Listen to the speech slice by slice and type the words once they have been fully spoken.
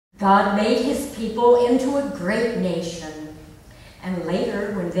God made his people into a great nation, and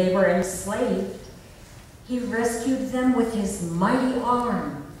later, when they were enslaved, he rescued them with his mighty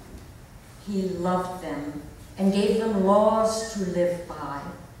arm. He loved them and gave them laws to live by,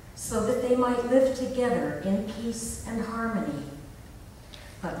 so that they might live together in peace and harmony.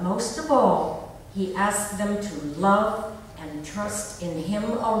 But most of all, he asked them to love and trust in him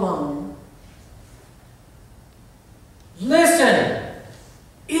alone. Listen,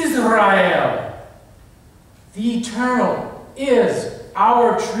 Israel, the Eternal is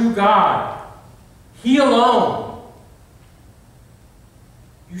our true God. He alone.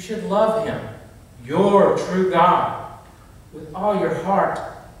 You should love him, your true God, with all your heart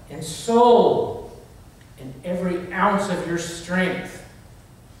and soul and every ounce of your strength.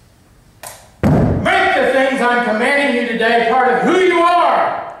 Make the things I'm commanding you today part of who you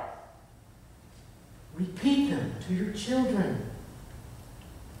are. Repeat them to your children.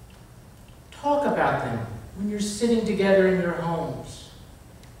 Talk about them when you're sitting together in your homes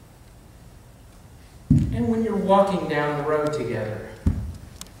and when you're walking down the road together.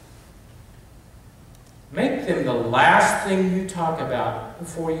 Make them the last thing you talk about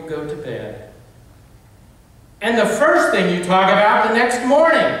before you go to bed, and the first thing you talk about the next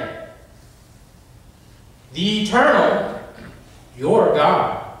morning. The Eternal, your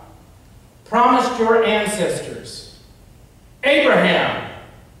God, promised your ancestors, Abraham,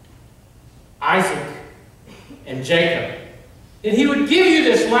 Isaac, and Jacob, that he would give you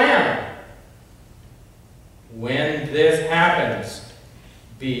this land. When this happens,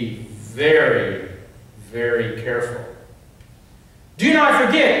 be very, very careful. Do not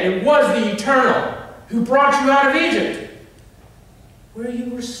forget, it was the Eternal who brought you out of Egypt, where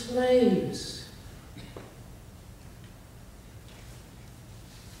you were slaves.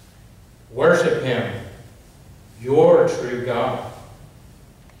 Worship him, your true God,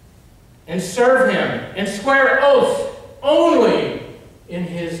 and serve him and swear oaths only in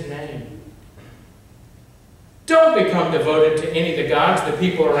his name. Don't become devoted to any of the gods the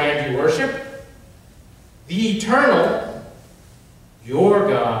people around you worship. The Eternal, your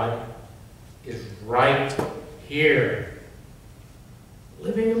God, is right here,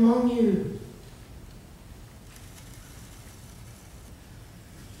 living among you.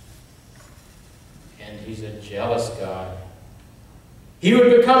 And he's a jealous God. He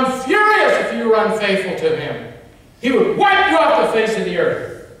would become furious if you were unfaithful to him. He would wipe you off the face of the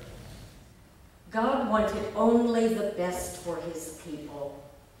earth. God wanted only the best for his people.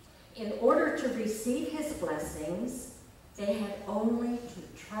 In order to receive his blessings, they had only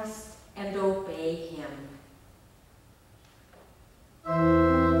to trust and obey him.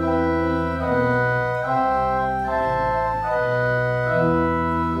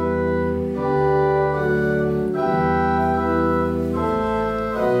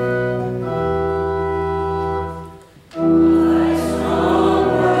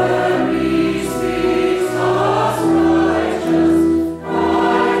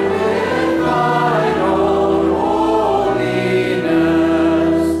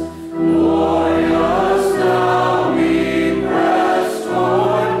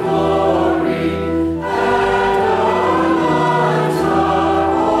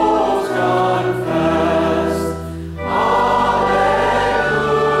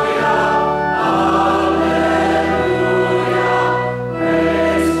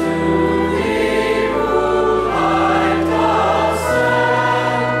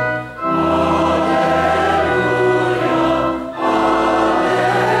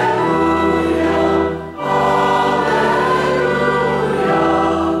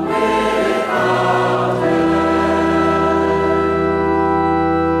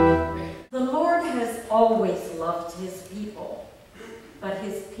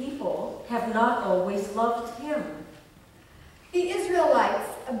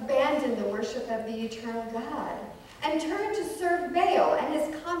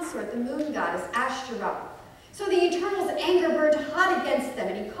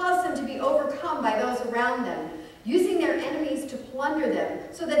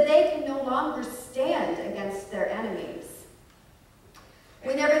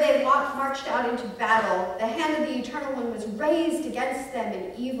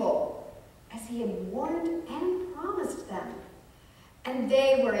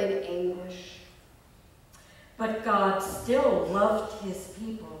 But God still loved his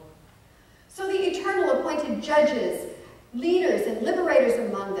people. So the Eternal appointed judges, leaders, and liberators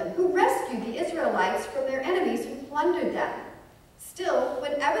among them who rescued the Israelites from their enemies who plundered them. Still,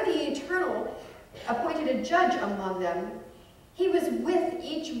 whenever the Eternal appointed a judge among them, he was with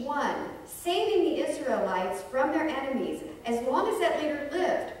each one, saving the Israelites from their enemies as long as that leader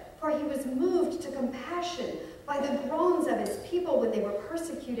lived. compassion by the groans of his people when they were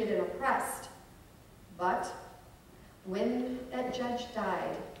persecuted and oppressed. But when that judge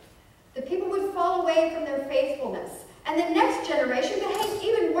died, the people would fall away from their faithfulness, and the next generation behaved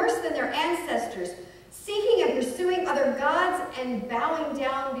even worse than their ancestors, seeking and pursuing other gods and bowing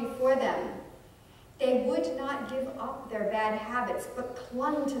down before them. They would not give up their bad habits, but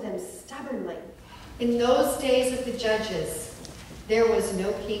clung to them stubbornly. In those days of the judges, there was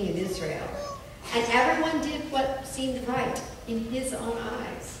no king in Israel, and everyone did what seemed right in his own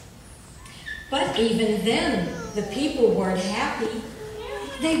eyes. But even then, the people weren't happy.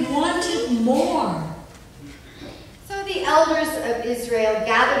 They wanted more. So the elders of Israel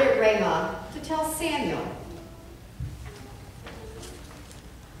gathered at Ramah to tell Samuel.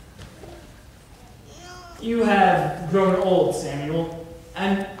 You have grown old, Samuel,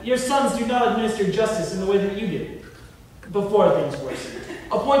 and your sons do not administer justice in the way that you did. Before things worsened,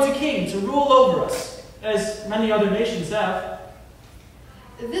 appoint a king to rule over us, as many other nations have.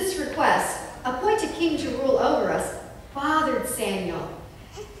 This request, appoint a king to rule over us, bothered Samuel,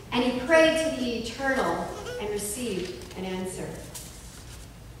 and he prayed to the Eternal and received an answer.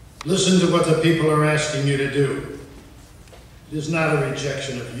 Listen to what the people are asking you to do. It is not a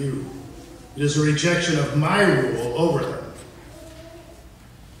rejection of you. It is a rejection of my rule over them.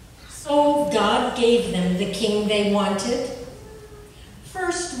 So God gave them the king they wanted.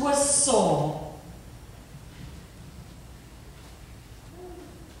 First was Saul.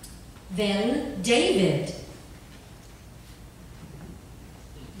 Then David.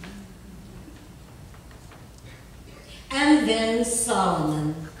 And then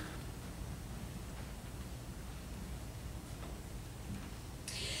Solomon.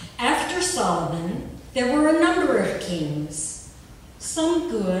 After Solomon, there were a number of kings, some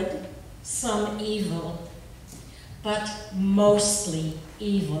good, some evil, but mostly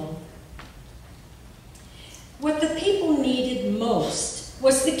evil. What the people needed most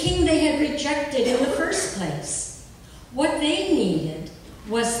was the king they had rejected in the first place. What they needed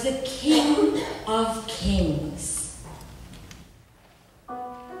was the King of Kings.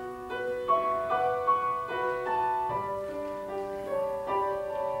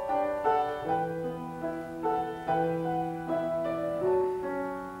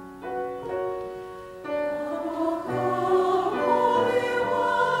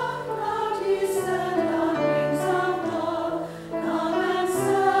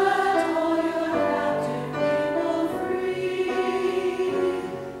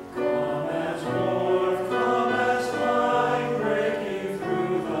 Come as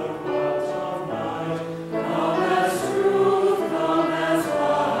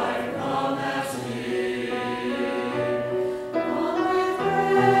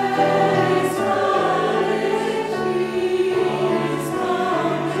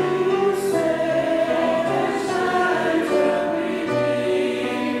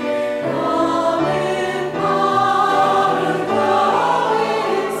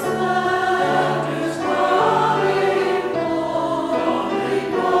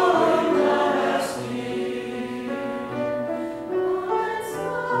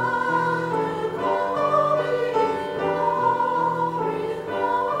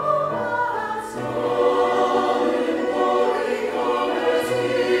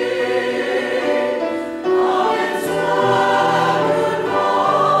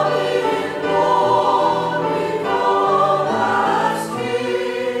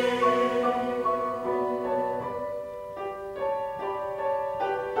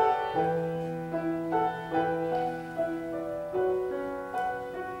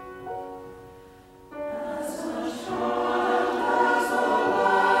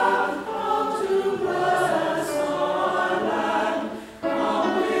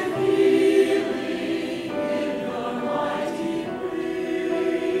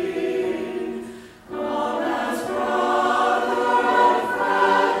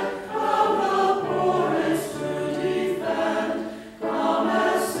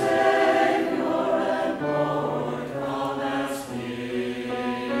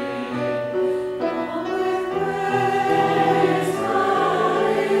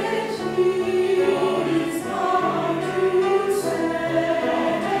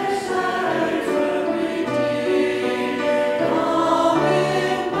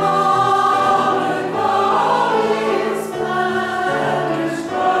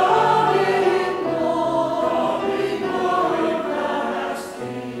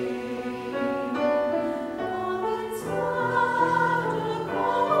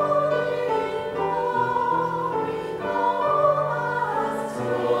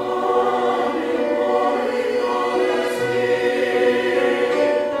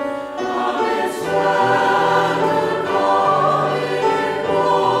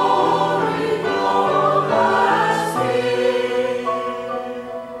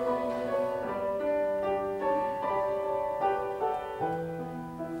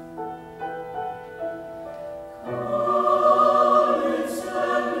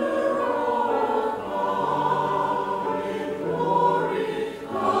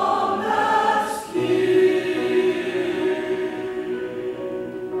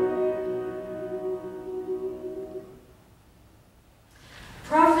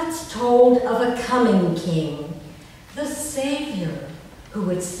told of a coming king, the Savior, who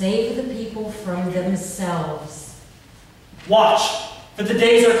would save the people from themselves. Watch, for the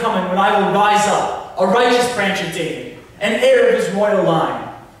days are coming when I will rise up, a righteous branch of David, an heir of his royal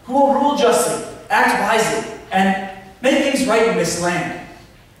line, who will rule justly, act wisely, and make things right in this land.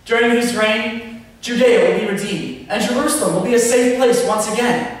 During his reign, Judea will be redeemed, and Jerusalem will be a safe place once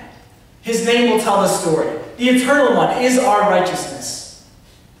again. His name will tell the story. The Eternal One is our righteousness.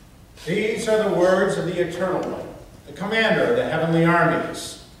 These are the words of the Eternal One, the commander of the heavenly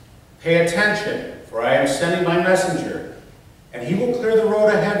armies. Pay attention, for I am sending my messenger, and he will clear the road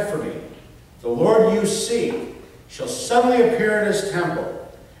ahead for me. The Lord you seek shall suddenly appear in his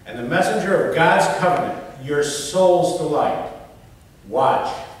temple, and the messenger of God's covenant, your soul's delight.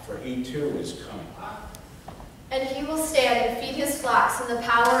 Watch, for he too is coming. And he will stand and feed his flocks in the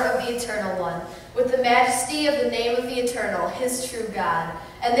power of the Eternal One, with the majesty of the name of the Eternal, his true God.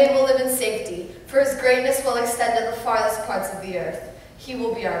 And they will live in safety, for his greatness will extend to the farthest parts of the earth. He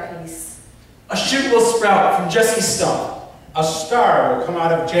will be our peace. A shoot will sprout from Jesse's stump. A star will come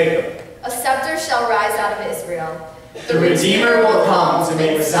out of Jacob. A scepter shall rise out of Israel. The Redeemer will come to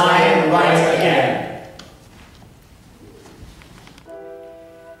make Zion right again.